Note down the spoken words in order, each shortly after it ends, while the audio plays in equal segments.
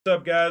What's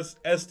up, guys?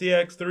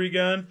 STX 3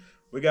 gun.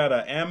 We got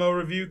an ammo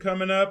review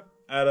coming up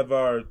out of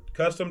our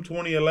custom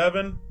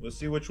 2011. Let's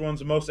see which one's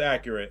the most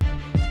accurate.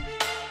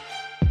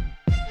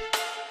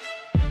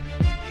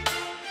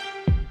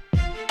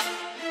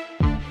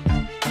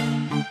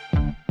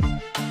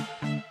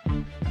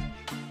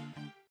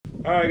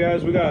 Alright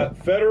guys, we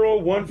got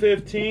Federal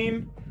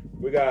 115,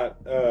 we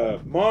got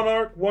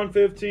Monarch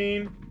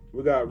 115,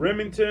 we got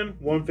Remington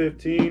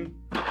 115,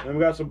 and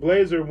we got some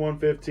Blazer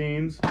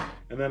 115s,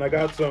 and then I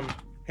got some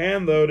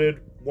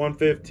hand-loaded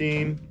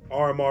 115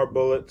 RMR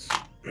bullets,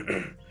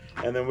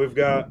 and then we've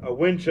got a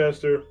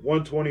Winchester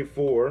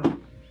 124.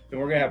 And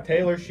we're gonna have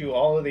Taylor shoot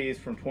all of these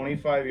from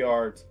 25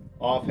 yards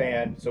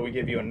offhand, so we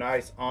give you a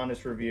nice,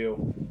 honest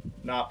review,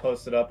 not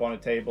posted up on a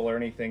table or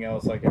anything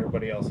else like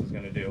everybody else is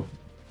gonna do.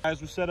 Guys,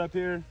 we're set up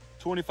here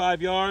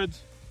 25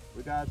 yards.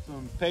 We got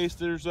some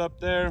pasters up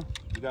there.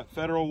 We got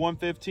Federal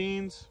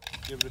 115s.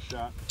 Give it a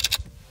shot.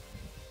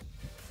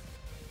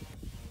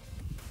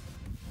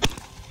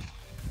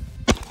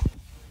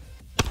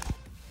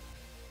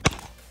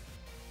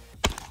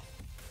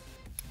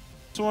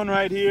 This one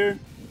right here,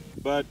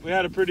 but we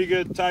had a pretty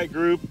good tight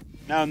group.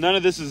 Now, none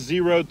of this is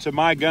zeroed to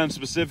my gun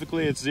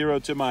specifically. It's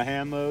zeroed to my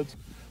hand loads.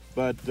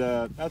 But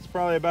that's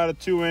probably about a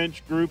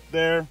 2-inch group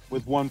there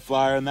with one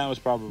flyer, and that was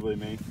probably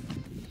me.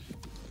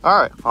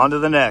 All right, on to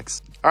the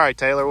next. All right,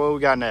 Taylor, what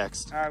we got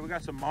next? All right, we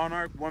got some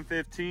Monarch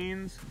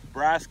 115s,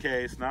 brass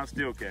case, not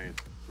steel case.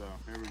 So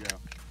here we go.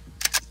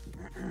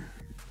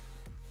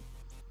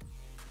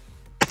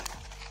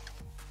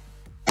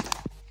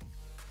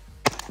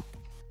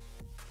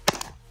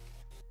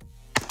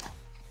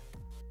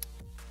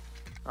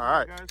 All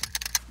right, guys,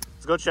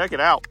 let's go check it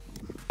out.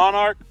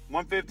 Monarch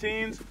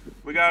 115s.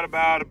 We got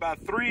about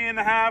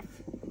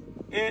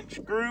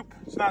 3.5-inch group.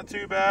 It's not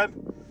too bad.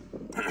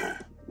 I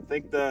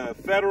think the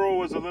Federal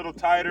was a little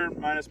tighter,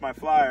 minus my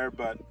flyer,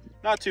 but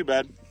not too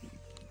bad.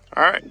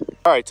 All right,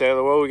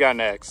 Taylor, what we got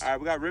next? All right,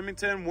 we got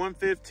Remington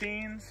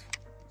 115s. Let's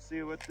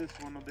see what this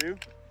one will do.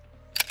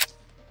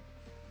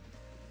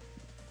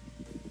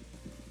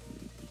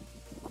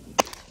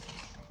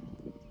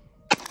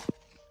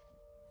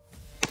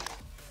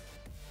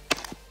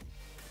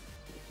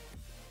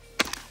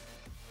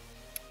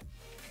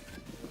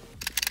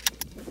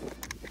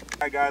 All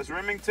right, guys,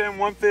 Remington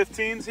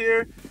 115s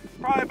here.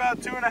 Probably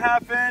about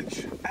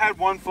 2.5-inch. I had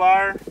one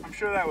flyer. I'm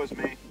sure that was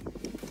me.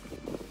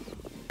 All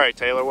right,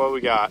 Taylor, what we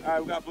got? All right,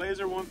 we got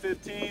Blazer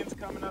 115s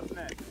coming up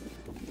next.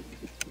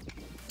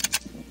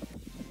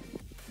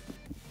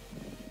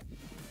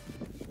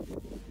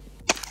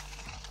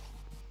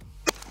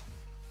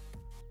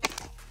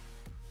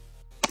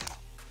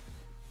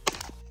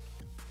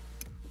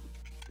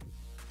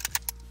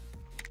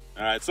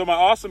 All right, so my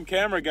awesome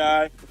camera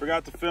guy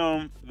forgot to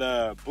film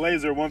the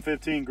Blazer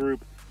 115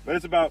 group, but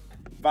it's about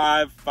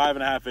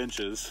 5.5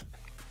 inches.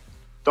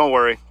 Don't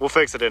worry, we'll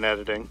fix it in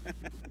editing.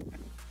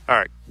 All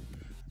right.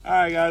 All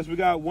right, guys, we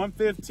got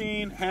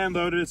 115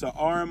 hand-loaded. It's a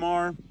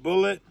RMR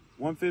bullet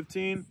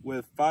 115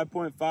 with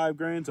 5.5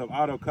 grains of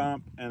auto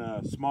comp and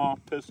a small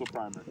pistol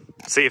primer.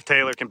 See if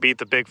Taylor can beat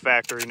the big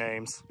factory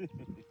names.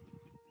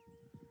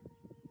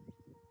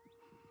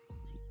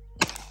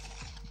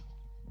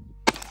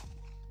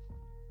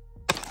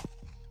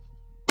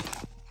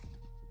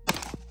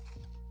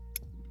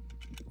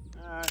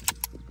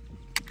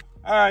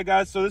 All right,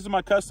 guys, so this is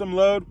my custom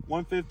load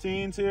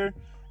 115s here,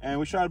 and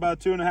we shot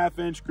about a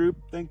 2.5-inch group.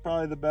 I think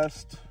probably the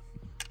best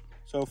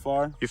so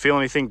far. You feel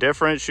anything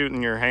different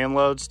shooting your hand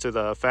loads to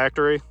the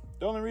factory?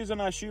 The only reason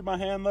I shoot my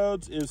hand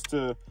loads is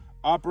to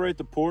operate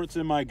the ports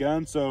in my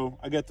gun, so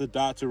I get the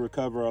dot to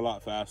recover a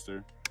lot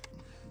faster.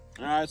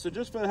 All right, so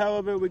just for the hell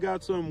of it, we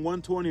got some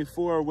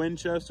 124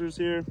 Winchesters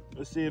here.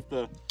 Let's see if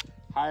the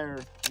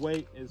higher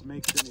weight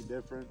makes any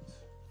difference.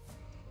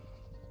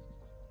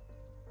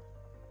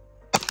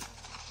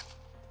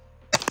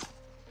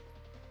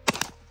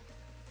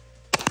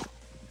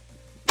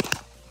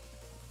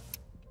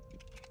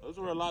 Those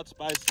were a lot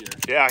spicier.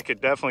 Yeah, I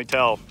could definitely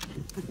tell.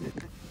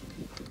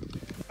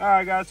 All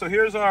right, guys, so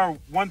here's our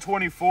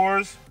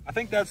 124s. I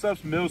think that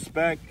stuff's mil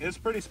spec. It's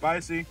pretty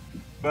spicy,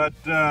 but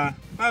about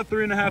a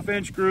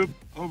 3.5-inch group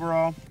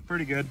overall,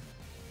 pretty good.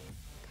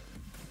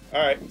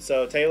 All right,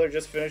 so Taylor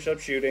just finished up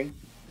shooting.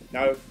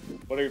 Now,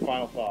 what are your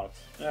final thoughts?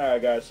 All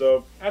right, guys,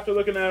 so after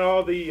looking at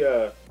all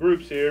the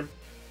groups here,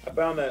 I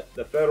found that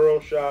the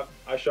Federal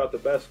I shot the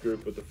best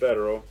group with the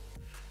Federal.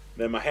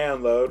 Then my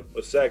hand load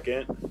was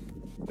second.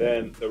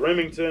 Then the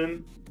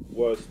Remington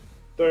was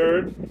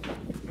third,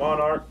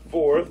 Monarch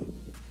fourth,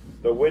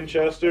 the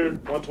Winchester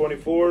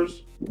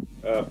 124s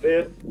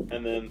fifth,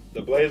 and then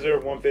the Blazer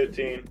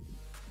 115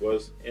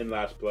 was in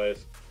last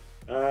place.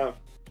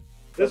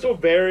 This will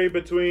vary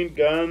between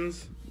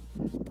guns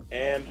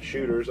and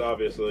shooters,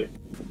 obviously,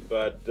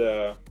 but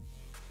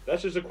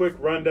that's just a quick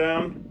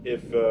rundown.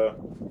 If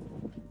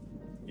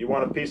you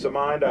want a peace of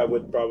mind, I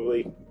would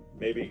probably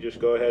maybe just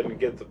go ahead and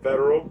get the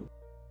Federal.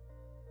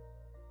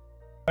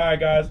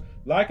 Alright guys,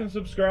 like and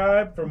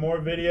subscribe for more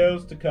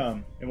videos to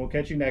come. And we'll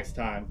catch you next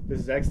time. This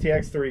is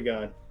XTX 3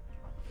 Gun.